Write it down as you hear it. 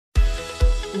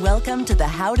Welcome to the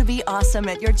How to Be Awesome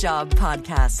at Your Job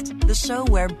podcast, the show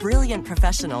where brilliant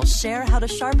professionals share how to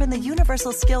sharpen the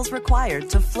universal skills required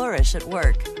to flourish at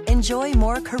work. Enjoy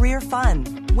more career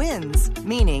fun, wins,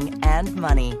 meaning, and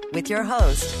money with your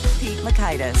host, Pete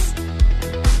Mockaitis.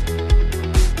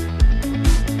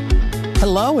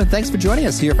 Hello, and thanks for joining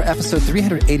us here for episode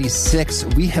 386.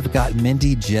 We have got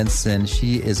Mindy Jensen.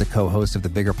 She is a co-host of the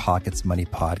Bigger Pockets Money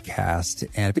podcast.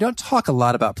 And we don't talk a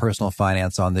lot about personal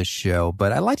finance on this show,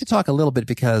 but I like to talk a little bit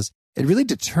because it really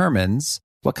determines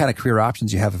what kind of career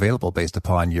options you have available based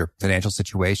upon your financial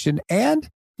situation. And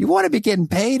you want to be getting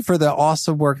paid for the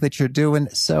awesome work that you're doing.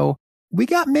 So we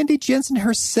got Mindy Jensen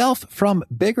herself from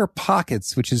Bigger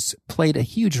Pockets, which has played a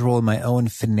huge role in my own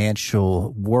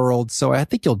financial world. So I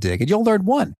think you'll dig it. You'll learn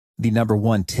one, the number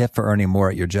one tip for earning more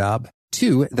at your job.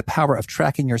 Two, the power of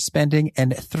tracking your spending.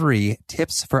 And three,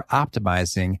 tips for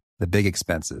optimizing the big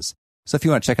expenses. So if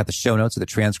you want to check out the show notes or the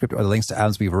transcript or the links to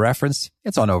items we've referenced,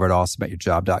 it's on over at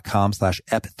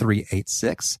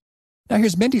awesomeatyourjob.com/ep386. Now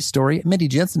here's Mindy's story. Mindy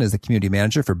Jensen is the community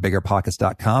manager for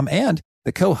biggerpockets.com and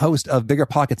the co-host of Bigger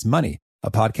Pockets Money, a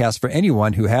podcast for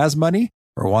anyone who has money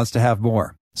or wants to have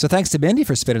more. So thanks to Mindy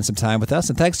for spending some time with us,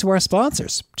 and thanks to our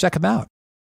sponsors. Check them out.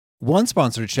 One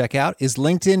sponsor to check out is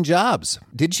LinkedIn Jobs.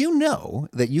 Did you know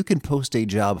that you can post a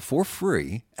job for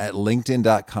free at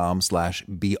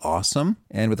linkedin.com/beawesome?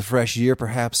 And with a fresh year,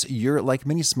 perhaps you're like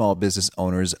many small business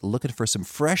owners looking for some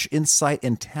fresh insight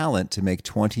and talent to make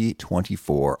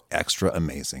 2024 extra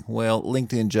amazing. Well,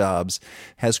 LinkedIn Jobs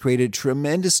has created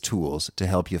tremendous tools to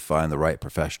help you find the right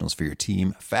professionals for your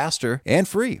team faster and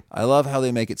free. I love how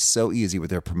they make it so easy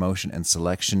with their promotion and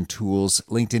selection tools.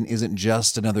 LinkedIn isn't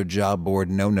just another job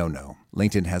board. No.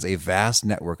 LinkedIn has a vast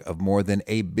network of more than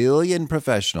 1 billion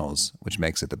professionals, which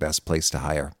makes it the best place to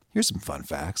hire. Here's some fun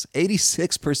facts.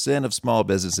 86% of small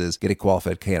businesses get a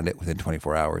qualified candidate within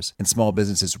 24 hours, and small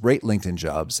businesses rate LinkedIn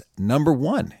Jobs number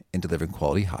one in delivering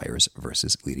quality hires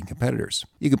versus leading competitors.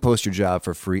 You can post your job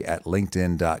for free at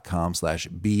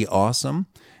linkedin.com/beawesome.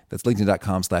 That's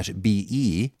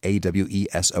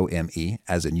linkedin.com/BEAWESOME,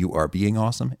 as in you are being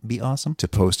awesome, be awesome, to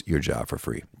post your job for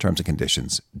free. Terms and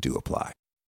conditions do apply.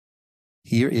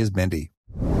 Here is Mindy.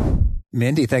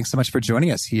 Mindy, thanks so much for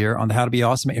joining us here on the How to Be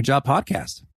Awesome at Your Job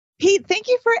podcast. Pete, thank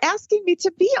you for asking me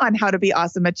to be on How to Be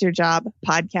Awesome at Your Job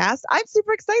podcast. I'm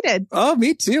super excited. Oh,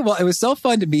 me too. Well, it was so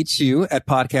fun to meet you at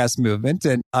Podcast Movement,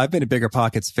 and I've been a Bigger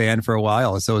Pockets fan for a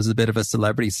while, so it was a bit of a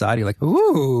celebrity side. You're like,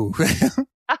 ooh.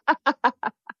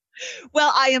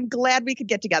 Well, I am glad we could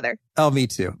get together. Oh, me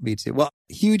too. Me too. Well,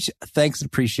 huge thanks and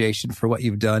appreciation for what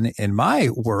you've done in my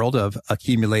world of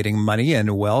accumulating money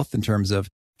and wealth in terms of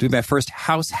doing my first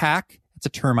house hack. It's a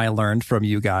term I learned from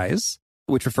you guys,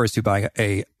 which refers to buying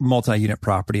a multi-unit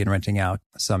property and renting out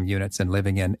some units and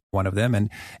living in one of them. And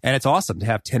it's awesome to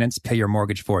have tenants pay your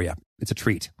mortgage for you. It's a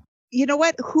treat. You know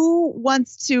what? Who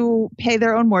wants to pay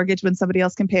their own mortgage when somebody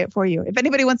else can pay it for you? If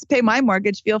anybody wants to pay my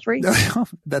mortgage, feel free.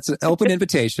 That's an open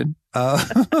invitation. Well,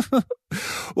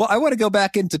 I want to go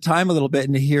back into time a little bit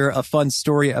and hear a fun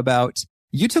story about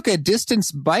you took a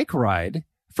distance bike ride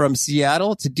from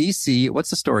Seattle to DC.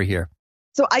 What's the story here?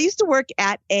 So I used to work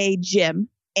at a gym,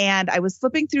 and I was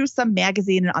flipping through some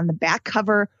magazine, and on the back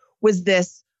cover was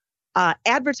this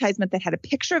advertisement that had a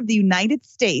picture of the United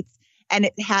States. And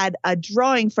it had a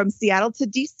drawing from Seattle to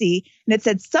DC. And it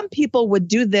said, some people would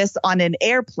do this on an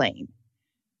airplane.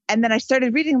 And then I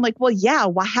started reading, I'm like, well, yeah,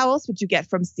 well, how else would you get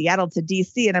from Seattle to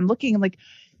DC? And I'm looking, I'm like,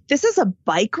 this is a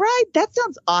bike ride? That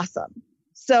sounds awesome.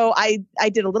 So I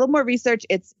did a little more research.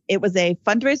 It was a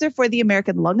fundraiser for the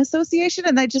American Lung Association.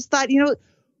 And I just thought,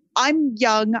 I'm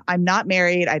young, I'm not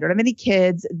married, I don't have any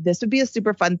kids. This would be a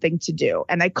super fun thing to do.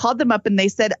 And I called them up and they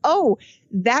said, oh,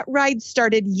 that ride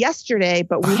started yesterday,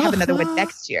 but we have another one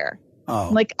next year. Oh.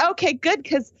 I'm like, okay, good.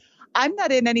 Because I'm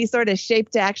not in any sort of shape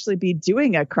to actually be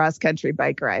doing a cross-country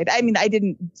bike ride. I mean, I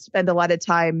didn't spend a lot of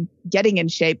time getting in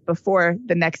shape before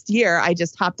the next year. I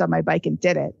just hopped on my bike and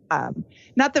did it.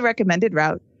 Not the recommended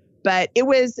route, but it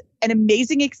was an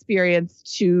amazing experience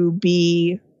to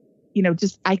be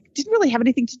I didn't really have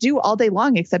anything to do all day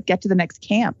long except get to the next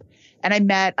camp. And I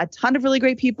met a ton of really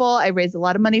great people. I raised a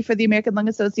lot of money for the American Lung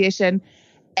Association,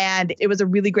 and it was a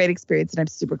really great experience. And I'm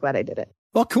super glad I did it.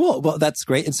 Well, cool. Well, that's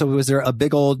great. And so was there a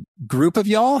big old group of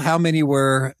y'all? How many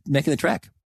were making the trek?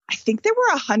 I think there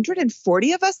were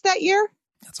 140 of us that year.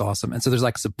 That's awesome. And so there's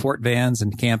like support vans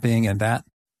and camping and that?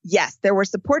 Yes, there were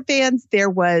support vans. There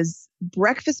was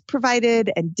breakfast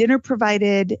provided and dinner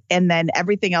provided. And then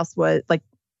everything else was like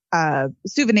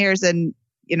souvenirs and,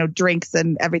 drinks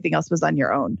and everything else was on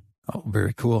your own. Oh,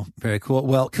 very cool. Very cool.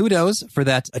 Well, kudos for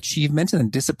that achievement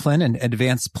and discipline and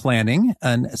advanced planning.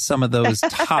 And some of those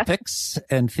topics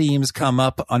and themes come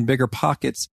up on Bigger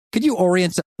Pockets. Could you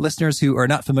orient listeners who are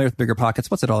not familiar with Bigger Pockets?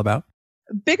 What's it all about?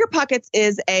 Bigger Pockets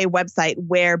is a website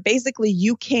where basically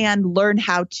you can learn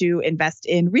how to invest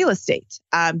in real estate.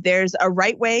 There's a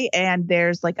right way and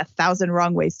there's like 1,000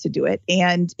 wrong ways to do it.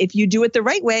 And if you do it the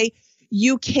right way,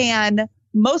 you can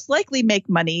most likely make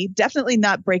money, definitely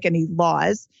not break any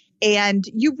laws. And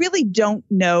you really don't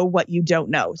know what you don't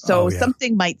know. So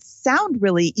something might sound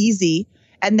really easy.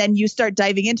 And then you start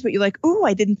diving into it. You're like, ooh,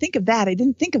 I didn't think of that. I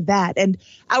didn't think of that. And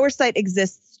our site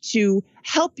exists to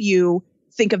help you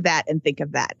think of that and think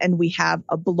of that. And we have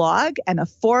a blog and a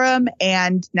forum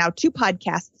and now 2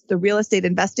 podcasts, the Real Estate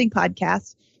Investing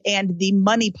Podcast and the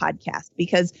Money Podcast,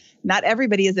 because not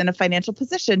everybody is in a financial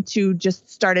position to just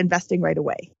start investing right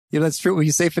away. Yeah, that's true. When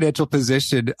you say financial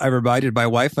position, I reminded my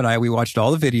wife and I, we watched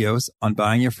all the videos on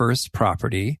buying your first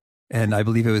property. And I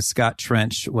believe it was Scott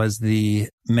Trench was the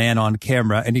man on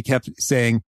camera. And he kept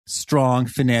saying strong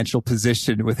financial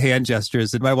position with hand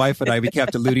gestures. And my wife and I, we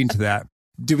kept alluding to that.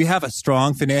 Do we have a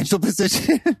strong financial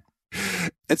position?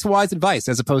 It's wise advice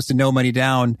as opposed to no money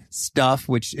down stuff,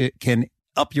 which it can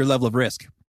up your level of risk.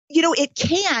 You know, it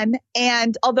can.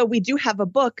 And although we do have a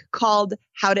book called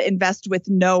How to Invest with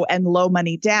No and Low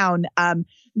Money Down,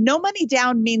 no money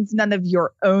down means none of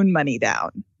your own money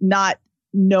down, not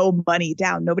no money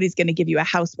down. Nobody's going to give you a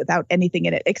house without anything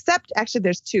in it, except actually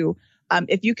there's 2.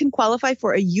 If you can qualify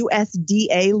for a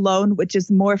USDA loan, which is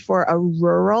more for a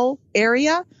rural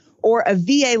area, or a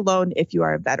VA loan if you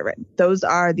are a veteran. Those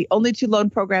are the only 2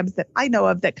 loan programs that I know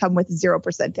of that come with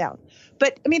 0% down.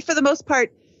 But I mean, for the most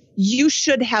part, you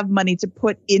should have money to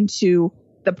put into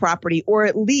the property or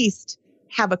at least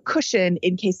have a cushion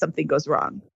in case something goes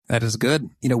wrong. That is good.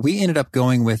 You know, we ended up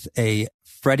going with a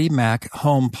Freddie Mac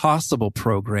Home Possible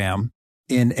program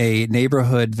in a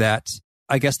neighborhood that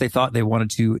I guess they thought they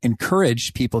wanted to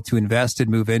encourage people to invest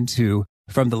and move into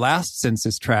from the last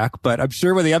census tract. But I'm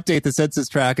sure when they update the census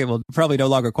tract, it will probably no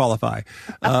longer qualify.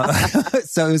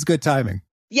 So it was good timing.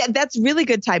 Yeah, that's really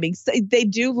good timing. So they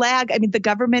do lag. I mean, the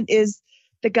government is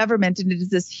the government and it is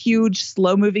this huge,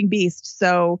 slow moving beast.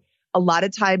 So a lot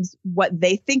of times what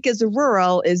they think is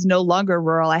rural is no longer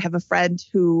rural. I have a friend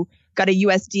who got a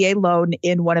USDA loan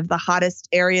in one of the hottest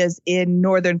areas in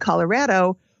northern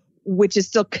Colorado, which is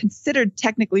still considered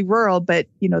technically rural, but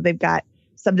you know, they've got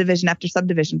subdivision after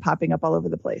subdivision popping up all over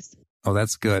the place. Oh,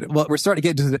 that's good. Well, we're starting to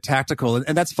get into the tactical,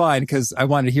 and that's fine because I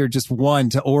wanted to hear just one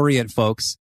to orient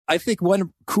folks. I think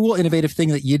one cool, innovative thing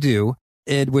that you do,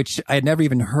 which I had never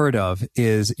even heard of,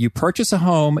 is you purchase a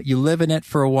home, you live in it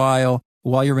for a while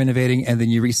you're renovating, and then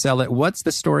you resell it. What's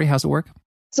the story? How's it work?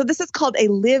 So this is called a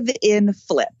live-in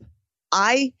flip.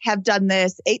 I have done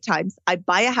this 8 times. I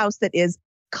buy a house that is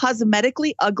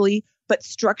cosmetically ugly, but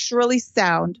structurally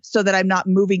sound so that I'm not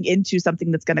moving into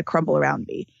something that's going to crumble around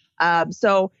me.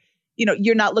 So, you know,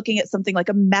 you're not looking at something like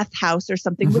a meth house or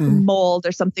something with mold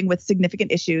or something with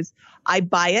significant issues. I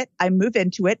buy it. I move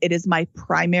into it. It is my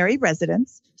primary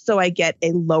residence. So I get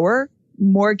a lower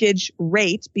mortgage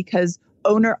rate because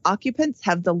owner occupants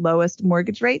have the lowest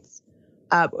mortgage rates.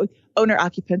 Owner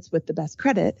occupants with the best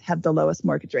credit have the lowest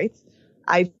mortgage rates.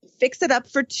 I fix it up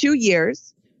for 2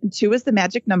 years. And 2 is the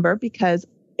magic number because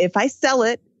if I sell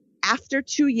it after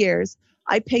 2 years,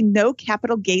 I pay no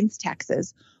capital gains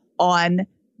taxes on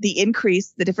the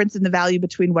increase, the difference in the value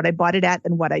between what I bought it at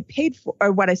and what I paid for,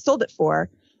 or what I sold it for,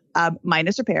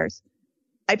 minus repairs.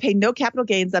 I pay no capital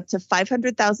gains up to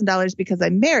 $500,000 because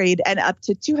I'm married and up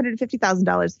to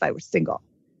 $250,000 if I were single.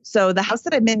 So the house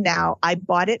that I'm in now, I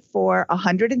bought it for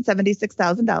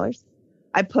 $176,000.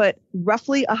 I put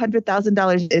roughly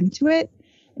 $100,000 into it.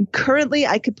 And currently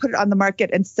I could put it on the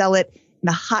market and sell it in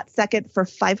a hot second for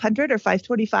 $500 or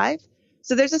 $525.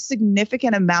 So there's a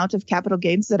significant amount of capital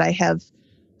gains that I have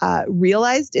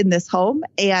realized in this home,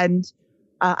 and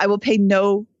I will pay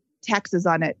no taxes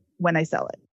on it when I sell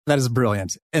it. That is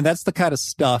brilliant. And that's the kind of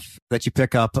stuff that you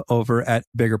pick up over at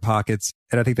Bigger Pockets.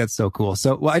 And I think that's so cool.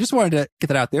 So I just wanted to get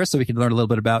that out there so we can learn a little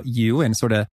bit about you and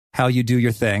sort of how you do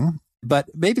your thing. But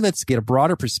maybe let's get a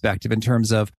broader perspective in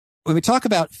terms of when we talk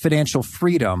about financial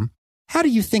freedom, how do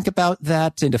you think about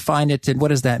that and define it? And what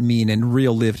does that mean in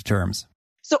real lived terms?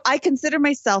 So I consider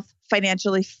myself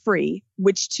financially free,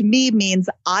 which to me means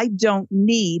I don't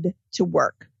need to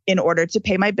work in order to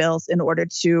pay my bills, in order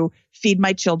to feed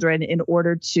my children, in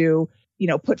order to, you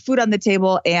know, put food on the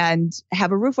table and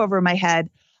have a roof over my head.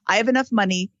 I have enough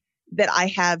money that I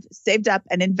have saved up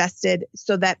and invested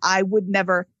so that I would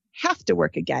never have to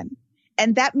work again.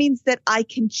 And that means that I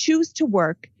can choose to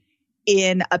work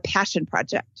in a passion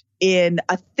project. in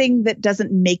a thing that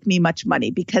doesn't make me much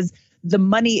money because the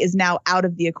money is now out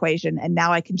of the equation and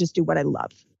now I can just do what I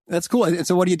love. That's cool. And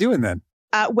so what are you doing then?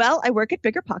 Well, I work at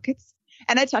Bigger Pockets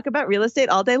and I talk about real estate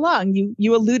all day long.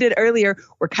 You alluded earlier,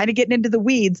 we're kind of getting into the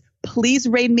weeds. Please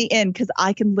rein me in because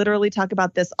I can literally talk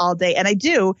about this all day. And I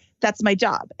do. That's my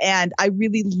job. And I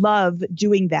really love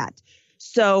doing that.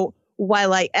 So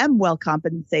while I am well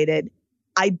compensated,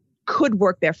 I could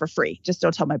work there for free. Just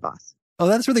don't tell my boss. Oh,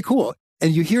 that's really cool.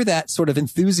 And you hear that sort of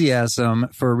enthusiasm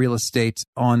for real estate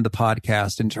on the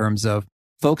podcast in terms of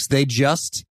folks, they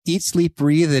just eat, sleep,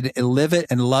 breathe, and live it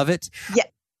and love it. Yeah.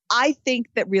 I think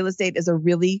that real estate is a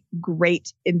really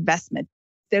great investment.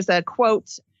 There's a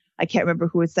quote, I can't remember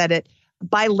who said it,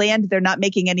 buy land, they're not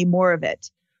making any more of it.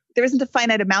 There isn't a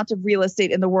finite amount of real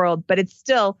estate in the world, but it's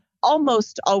still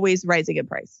almost always rising in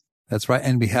price. That's right.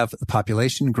 And we have the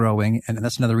population growing. And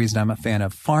that's another reason I'm a fan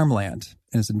of farmland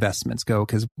as investments go,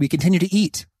 because we continue to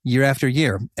eat year after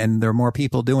year and there are more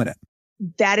people doing it.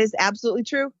 That is absolutely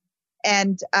true.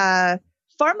 And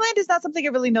farmland is not something I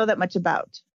really know that much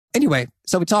about. Anyway,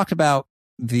 so we talked about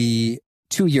the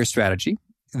 2-year strategy,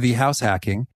 the house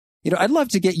hacking. I'd love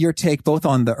to get your take both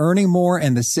on the earning more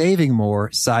and the saving more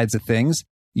sides of things.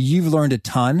 You've learned a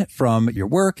ton from your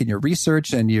work and your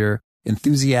research and your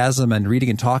enthusiasm and reading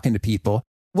and talking to people.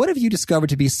 What have you discovered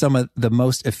to be some of the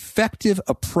most effective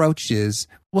approaches?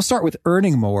 We'll start with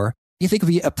earning more. You think would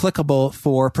be applicable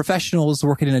for professionals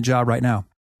working in a job right now?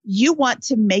 You want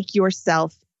to make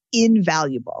yourself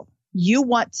invaluable. You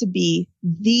want to be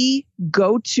the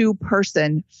go-to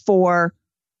person for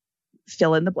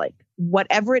fill in the blank.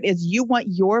 Whatever it is, you want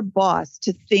your boss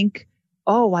to think,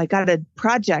 oh, I got a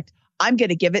project. I'm going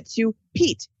to give it to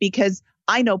Pete because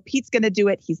I know Pete's going to do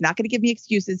it. He's not going to give me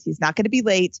excuses. He's not going to be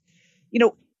late.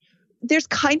 There's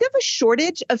kind of a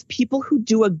shortage of people who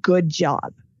do a good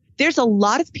job. There's a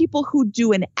lot of people who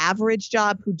do an average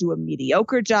job, who do a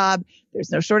mediocre job.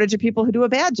 There's no shortage of people who do a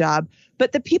bad job.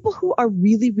 But the people who are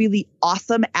really, really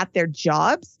awesome at their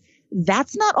jobs,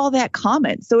 that's not all that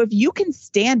common. So if you can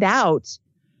stand out,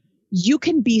 you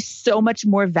can be so much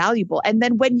more valuable. And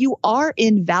then when you are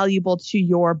invaluable to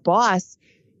your boss,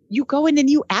 you go in and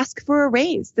you ask for a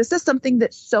raise. This is something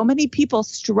that so many people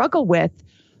struggle with.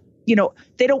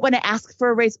 They don't want to ask for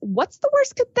a raise. What's the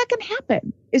worst that can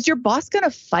happen? Is your boss going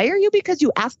to fire you because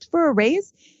you asked for a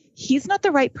raise? He's not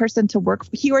the right person to work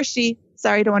for. He or she,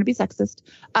 sorry, I don't want to be sexist,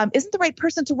 isn't the right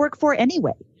person to work for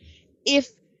anyway. If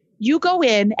you go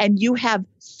in and you have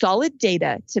solid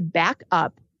data to back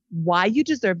up why you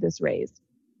deserve this raise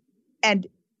and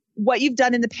what you've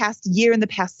done in the past year, in the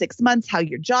past 6 months, how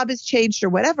your job has changed or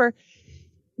whatever,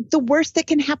 the worst that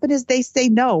can happen is they say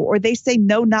no, or they say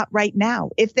no, not right now.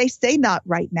 If they say not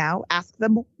right now, ask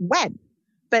them when.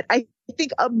 But I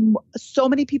think so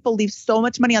many people leave so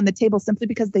much money on the table simply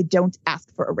because they don't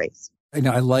ask for a raise. I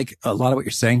like a lot of what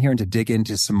you're saying here and to dig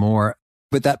into some more.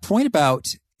 But that point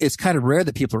about it's kind of rare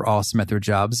that people are awesome at their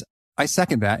jobs. I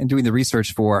second that in doing the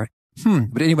research for,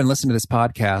 would anyone listen to this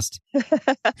podcast?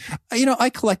 I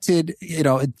collected,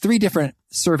 3 different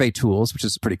survey tools, which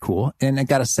is pretty cool. And I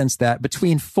got a sense that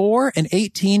between 4 and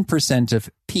 18% of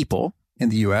people in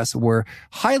the US were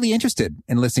highly interested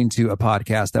in listening to a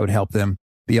podcast that would help them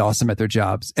be awesome at their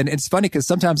jobs. And it's funny because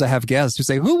sometimes I have guests who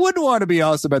say, who wouldn't want to be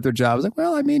awesome at their jobs? Like,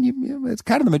 well, I mean, it's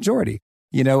kind of the majority.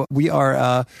 We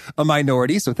are a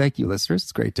minority. So thank you, listeners.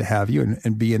 It's great to have you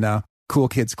and be in a Cool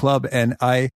Kids Club. And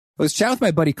I was chatting with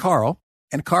my buddy, Carl.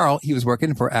 And Carl, he was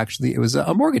working for it was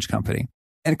a mortgage company.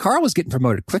 And Carl was getting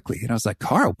promoted quickly. And I was like,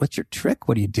 Carl, what's your trick?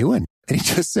 What are you doing? And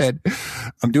he just said,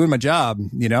 I'm doing my job.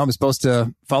 I'm supposed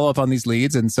to follow up on these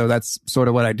leads. And so that's sort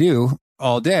of what I do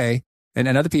all day. And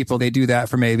other people, they do that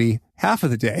for maybe half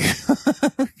of the day.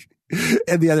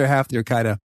 And the other half, they're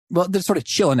they're sort of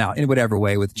chilling out in whatever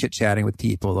way with chit-chatting with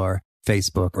people or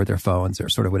Facebook or their phones or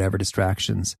sort of whatever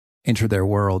distractions enter their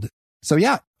world. So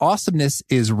yeah, awesomeness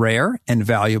is rare and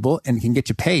valuable and can get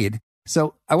you paid.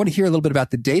 So I want to hear a little bit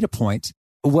about the data point.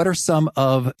 What are some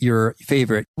of your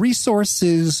favorite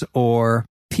resources or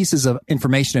pieces of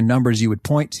information and numbers you would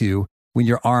point to when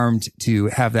you're armed to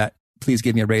have that please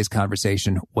give me a raise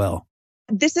conversation? Well,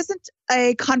 this isn't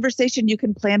a conversation you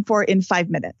can plan for in 5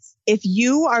 minutes. If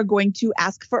you are going to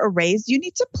ask for a raise, you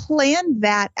need to plan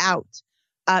that out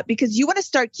because you want to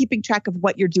start keeping track of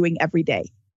what you're doing every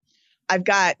day. I've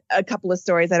got a couple of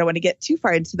stories. I don't want to get too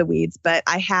far into the weeds, but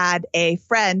I had a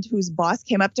friend whose boss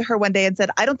came up to her one day and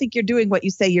said, I don't think you're doing what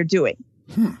you say you're doing.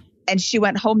 And she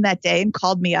went home that day and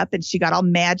called me up and she got all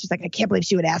mad. She's like, I can't believe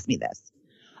she would ask me this.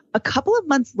 A couple of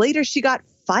months later, she got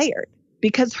fired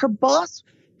because her boss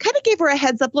kind of gave her a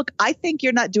heads up. Look, I think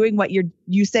you're not doing what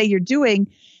you say you're doing.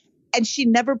 And she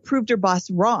never proved her boss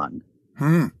wrong.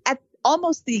 At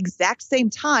almost the exact same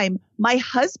time, my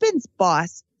husband's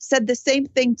boss said the same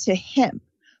thing to him.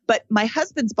 But my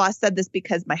husband's boss said this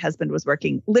because my husband was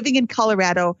living in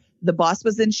Colorado. The boss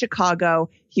was in Chicago.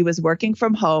 He was working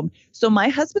from home. So my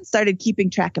husband started keeping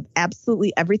track of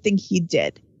absolutely everything he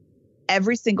did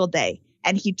every single day.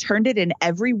 And he turned it in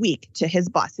every week to his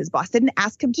boss. His boss didn't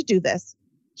ask him to do this.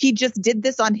 He just did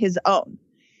this on his own.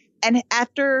 And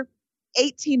after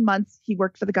 18 months, he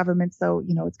worked for the government. So,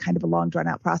 it's kind of a long drawn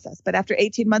out process. But after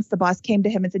 18 months, the boss came to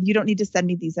him and said, you don't need to send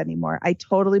me these anymore. I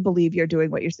totally believe you're doing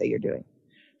what you say you're doing.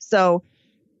 So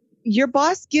your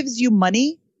boss gives you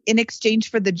money in exchange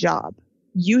for the job.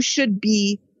 You should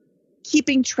be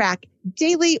keeping track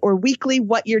daily or weekly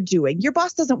what you're doing. Your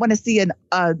boss doesn't want to see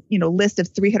a list of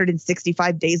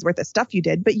 365 days worth of stuff you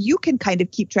did, but you can kind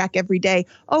of keep track every day.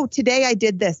 Oh, today I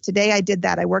did this. Today I did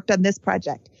that. I worked on this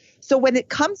project. So when it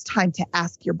comes time to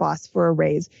ask your boss for a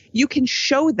raise, you can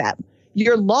show them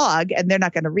your log, and they're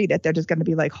not going to read it. They're just going to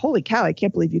be like, holy cow, I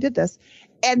can't believe you did this.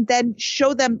 And then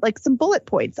show them like some bullet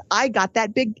points. I got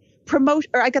that big promotion,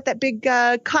 or I got that big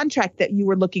contract that you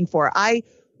were looking for. I,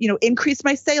 increased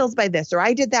my sales by this, or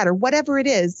I did that, or whatever it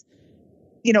is.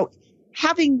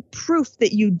 Having proof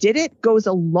that you did it goes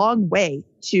a long way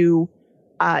to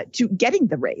getting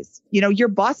the raise. Your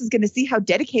boss is going to see how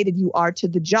dedicated you are to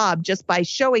the job just by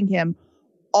showing him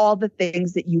all the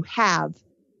things that you have,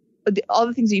 all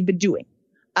the things that you've been doing.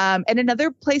 And another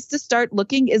place to start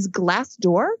looking is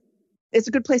Glassdoor. It's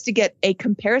a good place to get a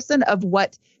comparison of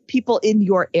what people in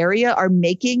your area are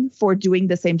making for doing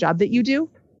the same job that you do.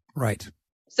 Right.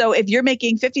 So if you're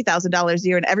making $50,000 a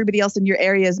year and everybody else in your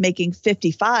area is making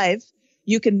 55,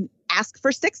 you can ask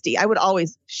for 60. I would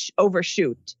always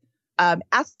overshoot.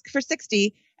 Ask for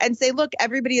 60 and say, look,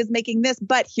 everybody is making this,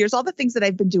 but here's all the things that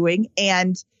I've been doing,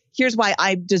 and here's why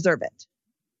I deserve it.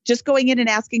 Just going in and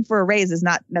asking for a raise is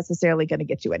not necessarily going to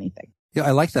get you anything. Yeah,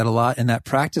 I like that a lot. And that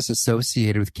practice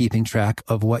associated with keeping track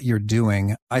of what you're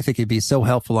doing, I think it'd be so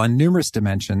helpful on numerous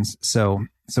dimensions. So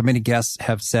many guests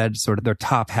have said sort of their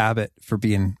top habit for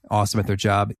being awesome at their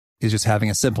job is just having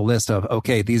a simple list of,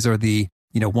 okay, these are the,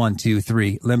 1, 2,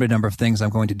 3 limited number of things I'm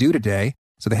going to do today.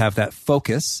 So they have that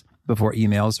focus before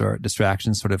emails or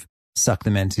distractions sort of suck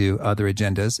them into other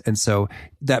agendas. And so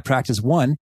that practice,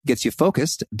 1, gets you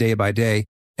focused day by day.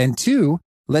 And 2,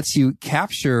 lets you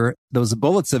capture those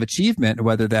bullets of achievement,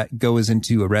 whether that goes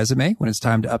into a resume when it's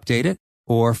time to update it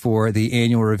or for the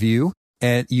annual review.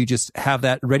 And you just have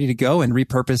that ready to go and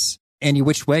repurpose any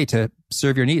which way to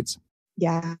serve your needs.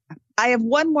 Yeah. I have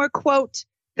one more quote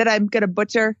that I'm going to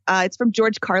butcher. It's from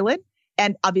George Carlin.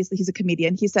 And obviously he's a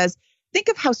comedian. He says, think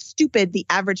of how stupid the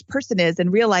average person is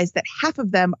and realize that half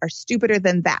of them are stupider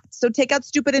than that. So take out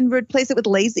stupid and replace it with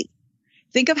lazy.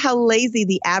 Think of how lazy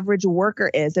the average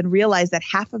worker is and realize that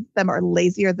half of them are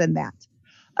lazier than that.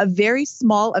 A very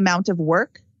small amount of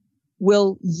work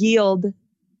will yield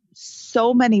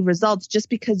so many results just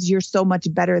because you're so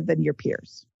much better than your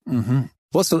peers. Mm-hmm.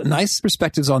 Well, so nice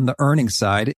perspectives on the earning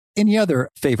side. Any other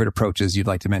favorite approaches you'd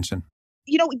like to mention?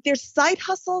 There's side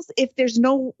hustles. If there's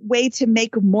no way to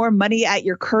make more money at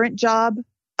your current job,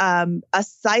 a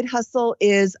side hustle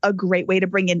is a great way to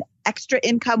bring in extra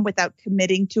income without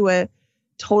committing to a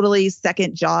totally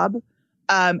second job.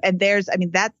 And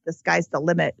that's the sky's the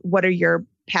limit. What are your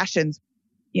passions?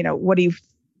 What are you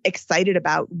excited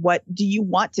about? What do you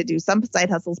want to do? Some side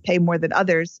hustles pay more than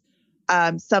others.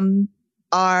 Some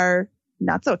are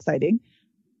not so exciting.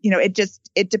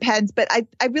 It depends. But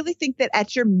I really think that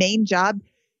at your main job,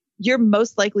 you're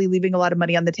most likely leaving a lot of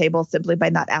money on the table simply by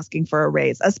not asking for a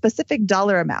raise, a specific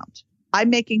dollar amount. I'm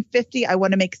making 50. I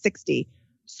want to make 60.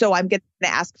 So I'm going to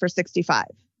ask for 65.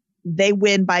 They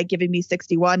win by giving me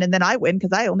 61, and then I win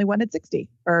because I only wanted 60,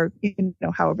 or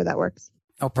however that works.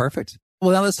 Oh, perfect. Well,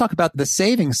 now let's talk about the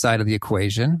saving side of the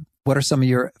equation. What are some of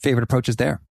your favorite approaches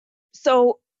there?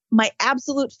 So my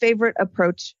absolute favorite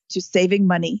approach to saving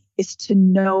money is to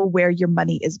know where your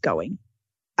money is going.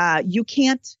 You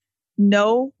can't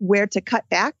know where to cut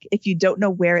back if you don't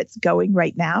know where it's going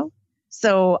right now.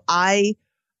 So I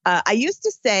used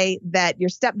to say that your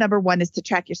step number 1 is to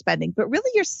track your spending, but really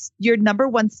your number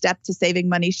 1 step to saving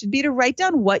money should be to write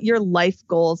down what your life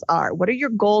goals are. What are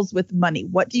your goals with money?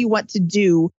 What do you want to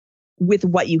do with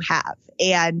what you have?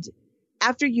 And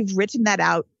after you've written that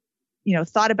out,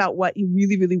 thought about what you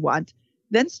really, really want,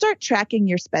 then start tracking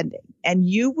your spending. And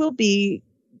you will be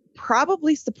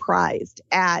probably surprised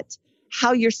at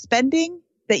how your spending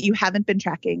that you haven't been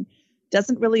tracking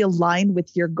doesn't really align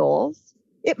with your goals.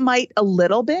 It might a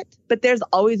little bit, but there's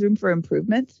always room for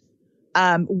improvement.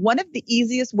 One of the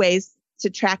easiest ways to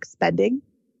track spending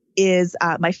is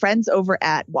my friends over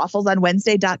at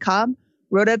wafflesonwednesday.com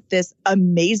wrote up this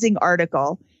amazing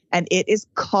article, and it is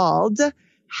called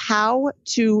How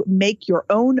to Make Your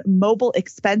Own Mobile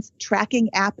Expense Tracking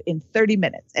App in 30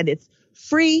 Minutes. And it's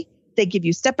free. They give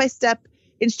you step-by-step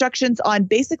instructions on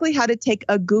basically how to take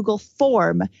a Google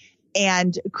form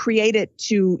and create it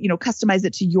to, customize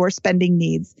it to your spending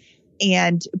needs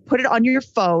and put it on your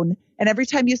phone. And every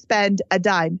time you spend a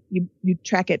dime, you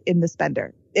track it in the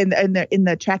spender, in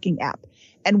the tracking app.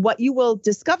 And what you will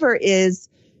discover is,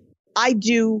 I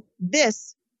do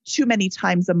this too many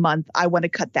times a month. I want to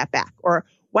cut that back. Or,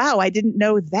 wow, I didn't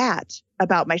know that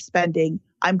about my spending.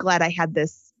 I'm glad I had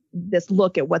this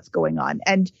look at what's going on.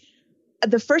 And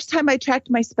the first time I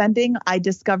tracked my spending, I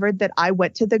discovered that I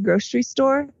went to the grocery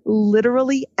store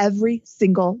literally every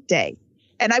single day.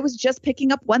 And I was just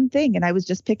picking up one thing, and I was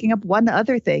just picking up one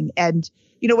other thing. And,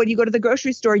 when you go to the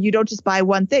grocery store, you don't just buy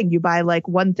one thing. You buy like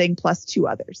one thing plus two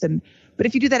others. But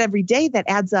if you do that every day, that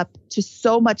adds up to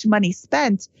so much money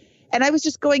spent. And I was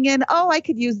just going in, I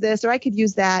could use this or I could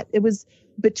use that. It was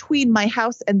between my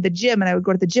house and the gym, and I would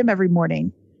go to the gym every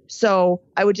morning. So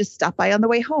I would just stop by on the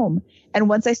way home. And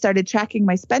once I started tracking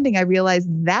my spending, I realized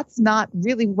that's not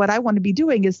really what I want to be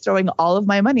doing, is throwing all of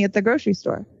my money at the grocery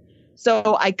store.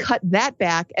 So I cut that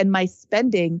back, and my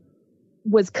spending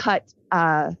was cut.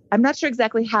 I'm not sure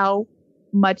exactly how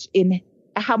much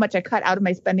I cut out of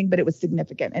my spending, but it was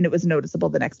significant and it was noticeable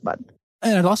the next month.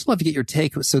 And I'd also love to get your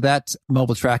take. So that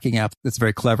mobile tracking app, that's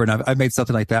very clever. And I've made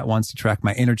something like that once to track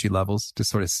my energy levels, to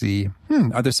sort of see,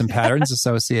 are there some patterns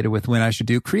associated with when I should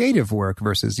do creative work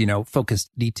versus,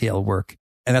 focused detail work?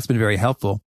 And that's been very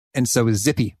helpful. And so is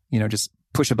Zippy, just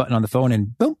push a button on the phone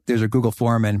and boom, there's a Google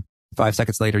form. And 5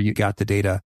 seconds later, you got the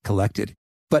data collected.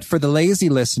 But for the lazy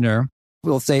listener,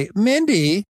 we'll say,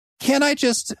 Mindy, can I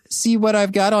just see what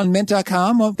I've got on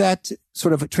mint.com? Won't that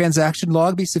sort of transaction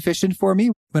log be sufficient for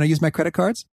me when I use my credit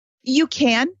cards? You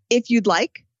can, if you'd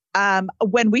like.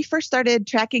 When we first started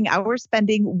tracking our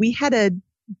spending, we had a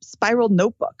spiral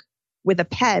notebook with a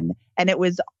pen, and it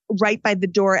was right by the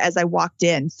door as I walked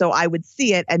in. So I would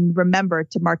see it and remember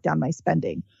to mark down my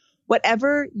spending.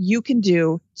 Whatever you can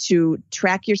do to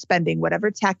track your spending, whatever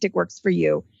tactic works for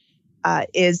you,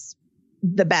 is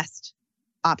the best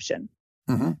option.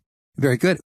 Mm-hmm. Very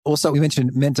good. Also, we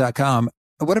mentioned mint.com.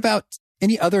 What about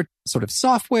any other sort of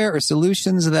software or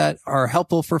solutions that are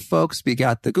helpful for folks? We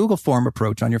got the Google Form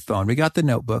approach on your phone. We got the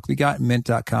notebook. We got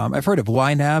mint.com. I've heard of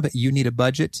YNAB. You Need a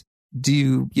Budget.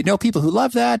 Do you know people who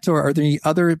love that, or are there any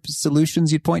other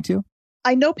solutions you'd point to?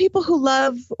 I know people who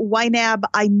love YNAB.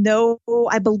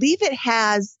 I believe it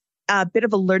has a bit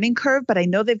of a learning curve, but I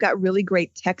know they've got really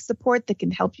great tech support that can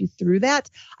help you through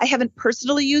that. I haven't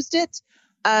personally used it.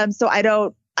 So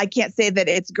I can't say that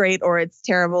it's great or it's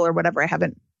terrible or whatever.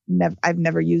 I've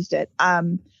never used it.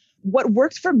 What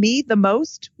worked for me the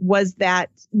most was that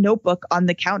notebook on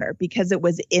the counter, because it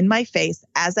was in my face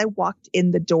as I walked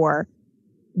in the door.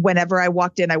 Whenever I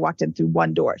walked in through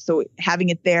one door. So having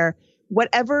it there,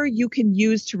 whatever you can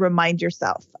use to remind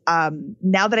yourself.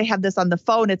 Now that I have this on the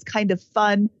phone, it's kind of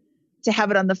fun to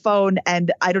have it on the phone,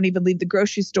 and I don't even leave the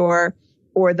grocery store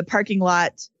or the parking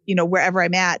lot, wherever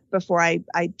I'm at, before I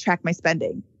track my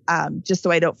spending, just so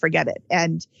I don't forget it.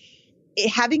 And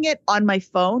having it on my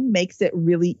phone makes it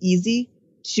really easy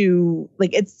to,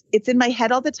 it's in my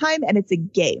head all the time, and it's a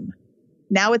game.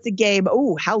 Now it's a game.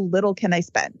 Oh, how little can I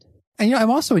spend? And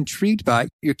I'm also intrigued by,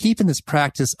 you're keeping this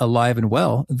practice alive and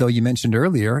well, though you mentioned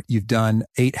earlier, you've done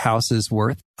 8 houses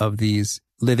worth of these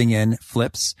living in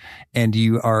flips, and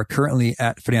you are currently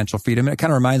at financial freedom. And it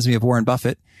kind of reminds me of Warren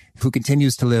Buffett, who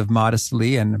continues to live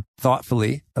modestly and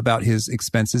thoughtfully about his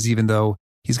expenses, even though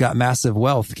he's got massive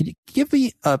wealth. Can you give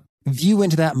me a view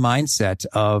into that mindset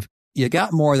of, you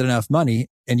got more than enough money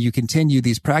and you continue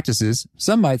these practices?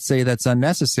 Some might say that's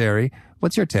unnecessary.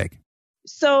 What's your take?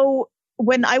 So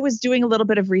when I was doing a little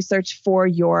bit of research for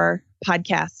your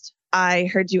podcast, I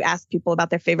heard you ask people about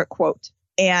their favorite quote.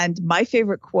 And my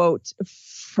favorite quote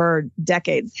for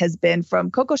decades has been from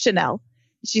Coco Chanel.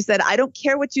 She said, "I don't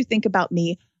care what you think about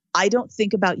me. I don't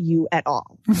think about you at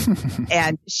all."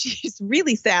 And she's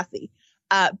really sassy.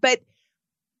 But,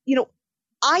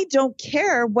 I don't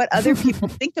care what other people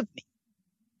think of me.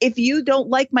 If you don't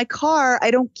like my car, I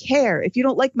don't care. If you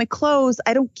don't like my clothes,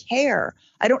 I don't care.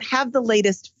 I don't have the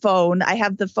latest phone. I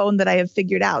have the phone that I have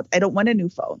figured out. I don't want a new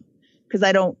phone because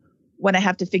I don't want to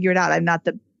have to figure it out. I'm not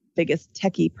the biggest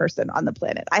techie person on the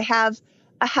planet. I have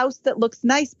a house that looks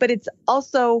nice, but it's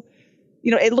also,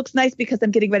 it looks nice because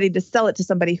I'm getting ready to sell it to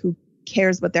somebody who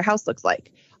cares what their house looks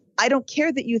like. I don't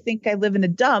care that you think I live in a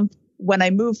dump when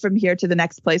I move from here to the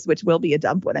next place, which will be a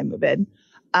dump when I move in.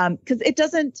 Because it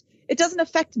doesn't It doesn't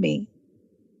affect me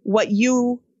what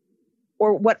you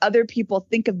or what other people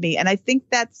think of me. And I think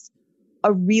that's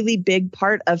a really big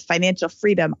part of financial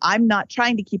freedom. I'm not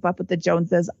trying to keep up with the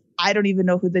Joneses. I don't even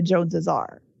know who the Joneses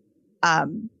are.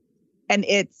 And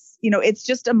it's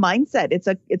just a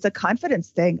mindset. It's a confidence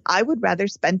thing. I would rather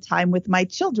spend time with my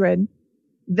children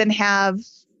than have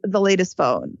the latest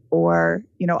phone. Or,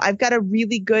 I've got a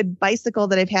really good bicycle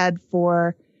that I've had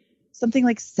for something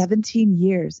like 17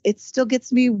 years. It still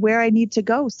gets me where I need to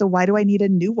go. So why do I need a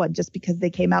new one just because they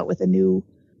came out with a new,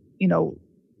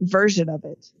 version of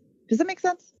it? Does that make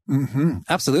sense? Mm-hmm.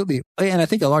 Absolutely. And I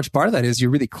think a large part of that is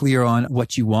you're really clear on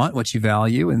what you want, what you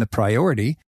value, and the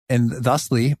priority. And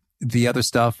thusly, the other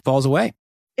stuff falls away.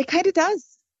 It kind of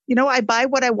does. I buy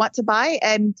what I want to buy.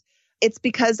 And it's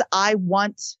because I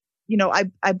want,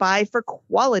 I buy for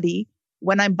quality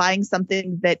when I'm buying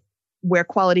something where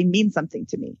quality means something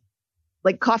to me.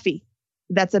 Like coffee.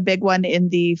 That's a big one in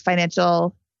the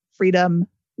financial freedom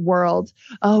world.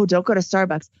 Oh, don't go to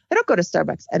Starbucks. I don't go to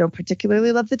Starbucks. I don't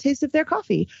particularly love the taste of their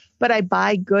coffee, but I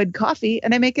buy good coffee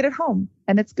and I make it at home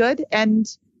and it's good. And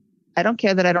I don't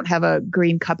care that I don't have a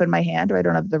green cup in my hand or I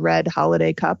don't have the red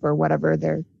holiday cup or whatever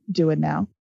they're doing now.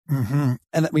 Mm-hmm.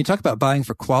 And when you talk about buying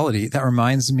for quality, that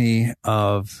reminds me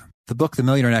of the book, The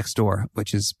Millionaire Next Door,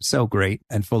 which is so great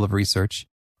and full of research.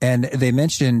 And they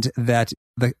mentioned that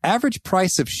the average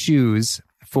price of shoes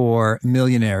for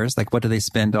millionaires, like what do they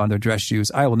spend on their dress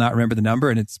shoes? I will not remember the number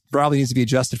and it probably needs to be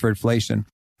adjusted for inflation,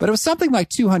 but it was something like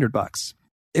 $200.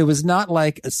 It was not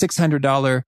like a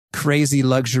 $600 crazy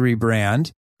luxury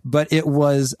brand, but it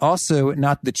was also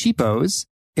not the cheapos.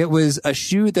 It was a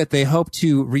shoe that they hope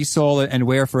to resole and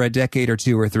wear for a decade or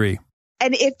two or three.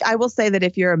 And I will say that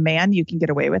if you're a man, you can get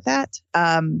away with that.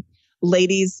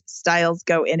 Ladies' styles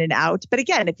go in and out. But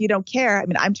again, if you don't care,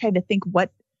 I'm trying to think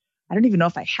I don't even know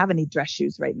if I have any dress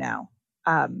shoes right now.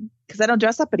 Because I don't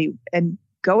dress up and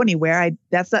go anywhere.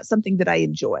 That's not something that I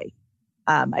enjoy.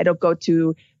 I don't go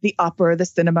to the opera, the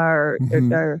cinema, or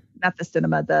not the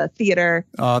cinema, the theater.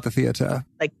 Oh, the theater.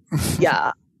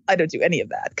 Yeah, I don't do any of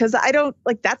that because I don't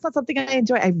that's not something I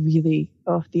enjoy.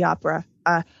 The opera.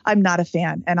 I'm not a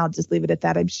fan, and I'll just leave it at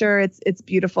that. I'm sure it's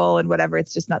beautiful and whatever.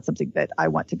 It's just not something that I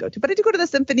want to go to. But I do go to the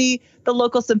symphony, the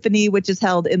local symphony, which is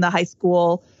held in the high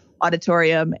school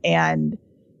auditorium. And,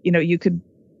 you could,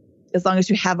 as long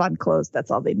as you have on clothes, that's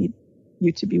all they need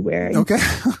you to be wearing. Okay.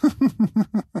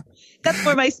 That's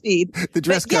more my speed. The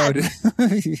dress code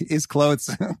is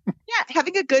clothes. Yeah.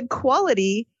 Having a good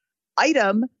quality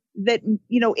item that,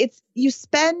 you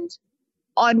spend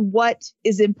on what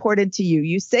is important to you.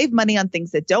 You save money on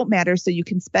things that don't matter so you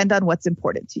can spend on what's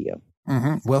important to you.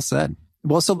 Mm-hmm. Well said.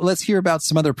 Well, so let's hear about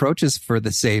some other approaches for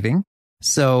the saving.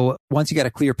 So once you got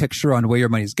a clear picture on where your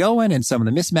money's going and some of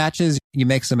the mismatches, you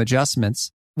make some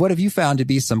adjustments. What have you found to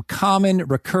be some common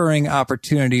recurring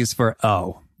opportunities for,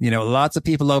 lots of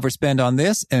people overspend on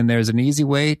this and there's an easy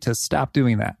way to stop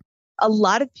doing that? A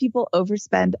lot of people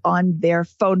overspend on their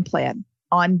phone plan,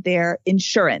 on their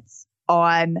insurance,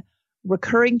 on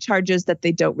recurring charges that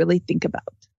they don't really think about.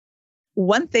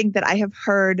 One recommendation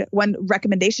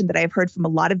that I have heard from a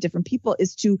lot of different people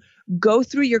is to go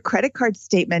through your credit card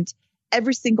statement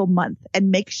every single month and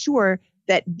make sure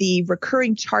that the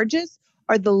recurring charges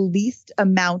are the least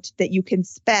amount that you can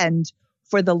spend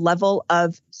for the level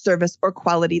of service or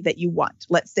quality that you want.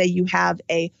 Let's say you have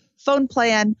a phone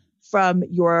plan from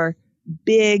your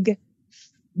big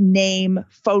name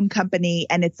phone company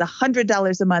and it's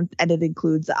 $100 a month and it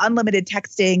includes unlimited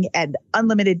texting and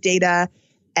unlimited data.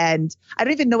 And I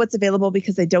don't even know what's available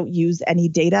because I don't use any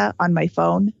data on my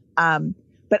phone.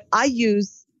 But I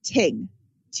use Ting,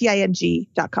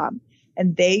 TING.com,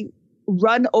 and they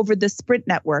run over the Sprint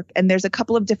network. And there's a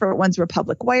couple of different ones.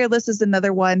 Republic Wireless is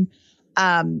another one.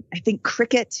 I think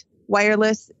Cricket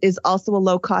Wireless is also a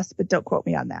low cost, but don't quote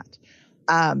me on that.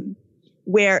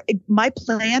 My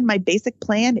basic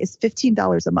plan is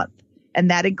 $15 a month.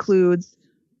 And that includes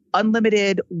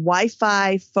unlimited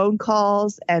Wi-Fi phone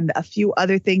calls and a few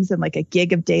other things and like a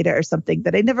gig of data or something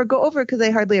that I never go over because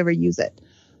I hardly ever use it.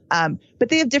 But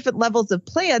they have different levels of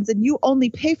plans and you only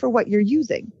pay for what you're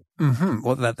using. Mm-hmm.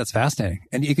 Well, that's fascinating.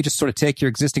 And you could just sort of take your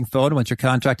existing phone once your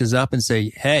contract is up and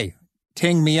say, hey,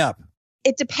 Ting me up.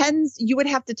 It depends. You would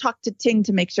have to talk to Ting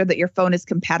to make sure that your phone is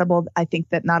compatible. I think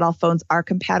that not all phones are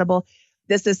compatible.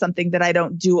 This is something that I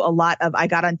don't do a lot of. I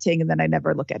got on Ting and then I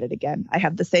never look at it again. I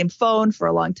have the same phone for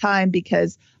a long time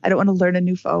because I don't want to learn a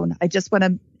new phone. I just want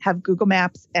to have Google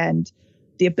Maps and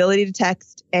the ability to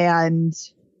text and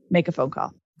make a phone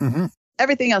call. Mm-hmm.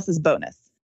 Everything else is bonus.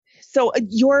 So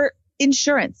your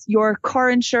insurance, your car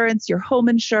insurance, your home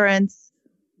insurance,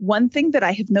 one thing that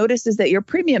I have noticed is that your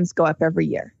premiums go up every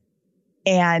year.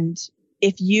 And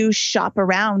if you shop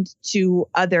around to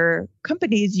other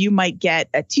companies, you might get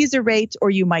a teaser rate or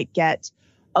you might get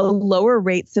a lower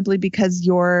rate simply because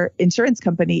your insurance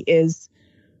company is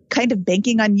kind of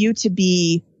banking on you to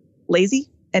be lazy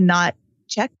and not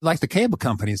check. Like the cable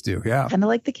companies do, yeah. Kind of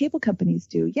like the cable companies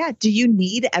do, yeah. Do you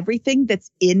need everything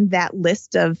that's in that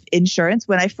list of insurance?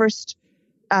 When I first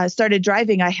started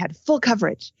driving, I had full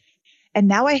coverage. And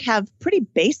now I have pretty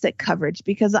basic coverage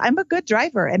because I'm a good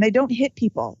driver and I don't hit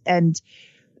people. And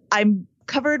I'm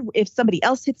covered if somebody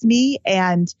else hits me,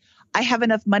 and I have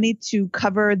enough money to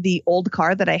cover the old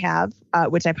car that I have,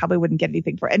 which I probably wouldn't get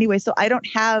anything for anyway. So I don't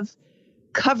have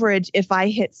coverage if I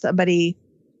hit somebody.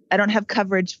 I don't have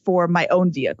coverage for my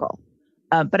own vehicle.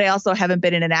 But I also haven't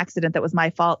been in an accident that was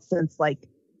my fault since like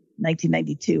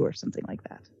 1992 or something like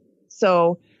that.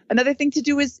 So another thing to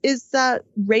do is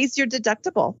raise your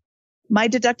deductible. My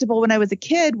deductible when I was a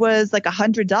kid was like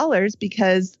 $100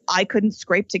 because I couldn't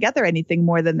scrape together anything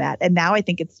more than that. And now I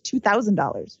think it's $2,000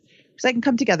 because I can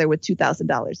come together with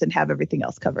 $2,000 and have everything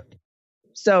else covered.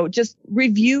 So just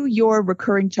review your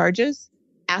recurring charges,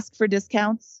 ask for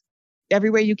discounts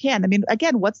everywhere you can. I mean,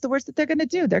 again, what's the worst that they're going to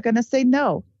do? They're going to say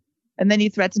no. And then you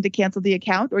threaten to cancel the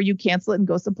account, or you cancel it and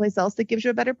go someplace else that gives you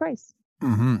a better price.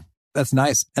 Mm-hmm. That's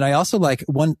nice. And I also like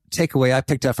one takeaway I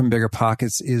picked up from Bigger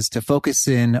Pockets is to focus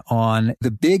in on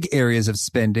the big areas of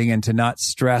spending and to not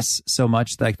stress so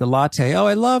much, like the latte. Oh,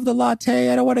 I love the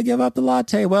latte. I don't want to give up the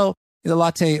latte. Well, the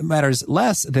latte matters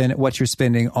less than what you're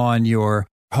spending on your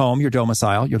home, your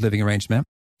domicile, your living arrangement,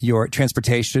 your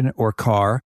transportation or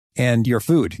car, and your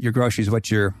food, your groceries, what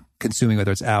you're consuming,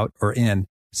 whether it's out or in.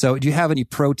 So do you have any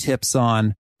pro tips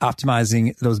on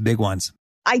optimizing those big ones?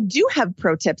 I do have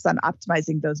pro tips on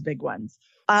optimizing those big ones.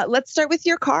 Let's start with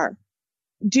your car.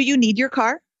 Do you need your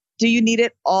car? Do you need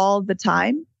it all the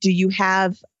time? Do you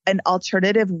have an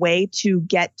alternative way to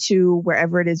get to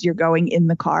wherever it is you're going in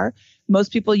the car?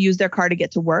 Most people use their car to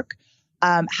get to work.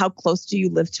 How close do you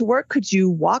live to work? Could you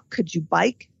walk? Could you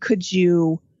bike? Could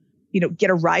you, get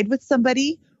a ride with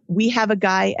somebody? We have a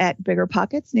guy at Bigger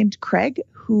Pockets named Craig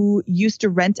who used to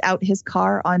rent out his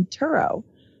car on Turo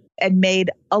and made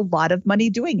a lot of money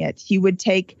doing it. He would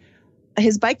take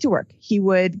his bike to work. He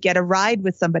would get a ride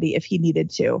with somebody if he needed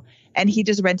to, and he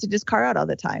just rented his car out all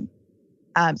the time.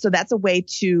 So that's a way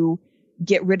to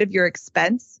get rid of your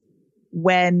expense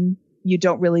when you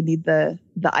don't really need the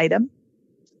item.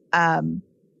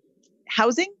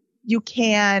 Housing, you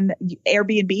can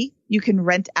Airbnb. You can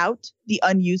rent out the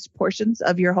unused portions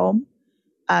of your home.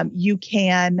 You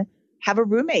can have a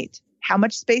roommate. How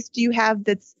much space do you have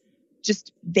that's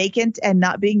just vacant and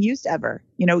not being used ever?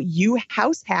 You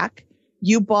house hack.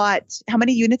 You bought, how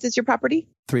many units is your property?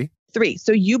 3.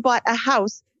 So you bought a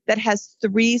house that has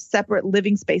 3 separate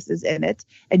living spaces in it.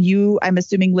 And you, I'm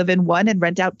assuming, live in one and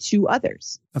rent out 2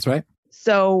 others. That's right.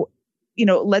 So,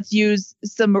 let's use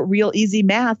some real easy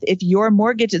math. If your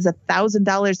mortgage is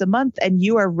 $1,000 a month and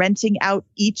you are renting out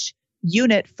each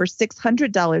unit for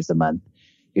 $600 a month,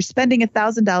 you're spending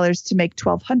 $1,000 to make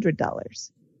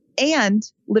 $1,200. And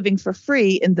living for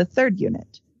free in the 3rd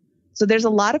unit. So there's a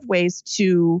lot of ways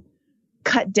to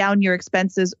cut down your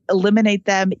expenses, eliminate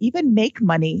them, even make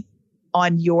money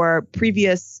on your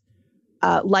previous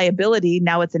liability.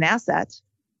 Now it's an asset,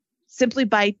 simply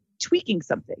by tweaking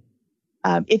something.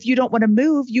 If you don't want to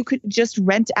move, you could just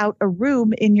rent out a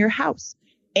room in your house.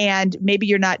 And maybe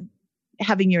you're not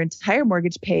having your entire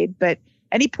mortgage paid, but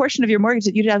any portion of your mortgage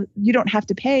that you don't have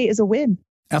to pay is a win.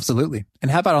 Absolutely. And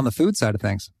how about on the food side of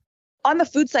things? On the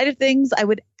food side of things, I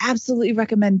would absolutely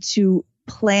recommend to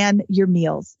plan your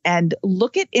meals and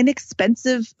look at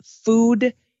inexpensive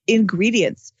food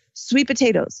ingredients. Sweet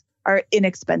potatoes are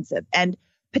inexpensive and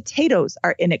potatoes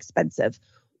are inexpensive.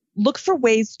 Look for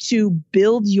ways to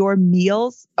build your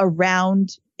meals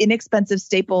around inexpensive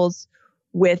staples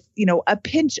with, a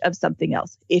pinch of something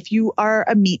else. If you are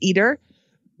a meat eater,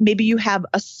 maybe you have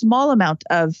a small amount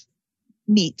of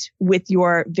meat with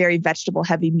your very vegetable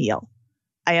heavy meal.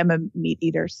 I am a meat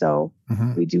eater, so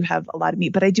we do have a lot of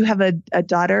meat. But I do have a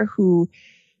daughter who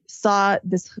saw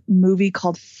this movie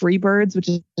called Freebirds, which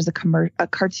is a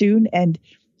cartoon. And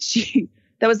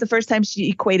that was the first time she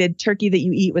equated turkey that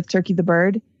you eat with Turkey the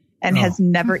bird, and has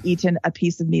never eaten a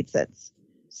piece of meat since.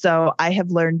 So I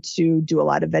have learned to do a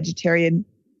lot of vegetarian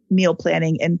meal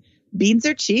planning, and beans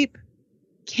are cheap.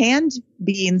 Canned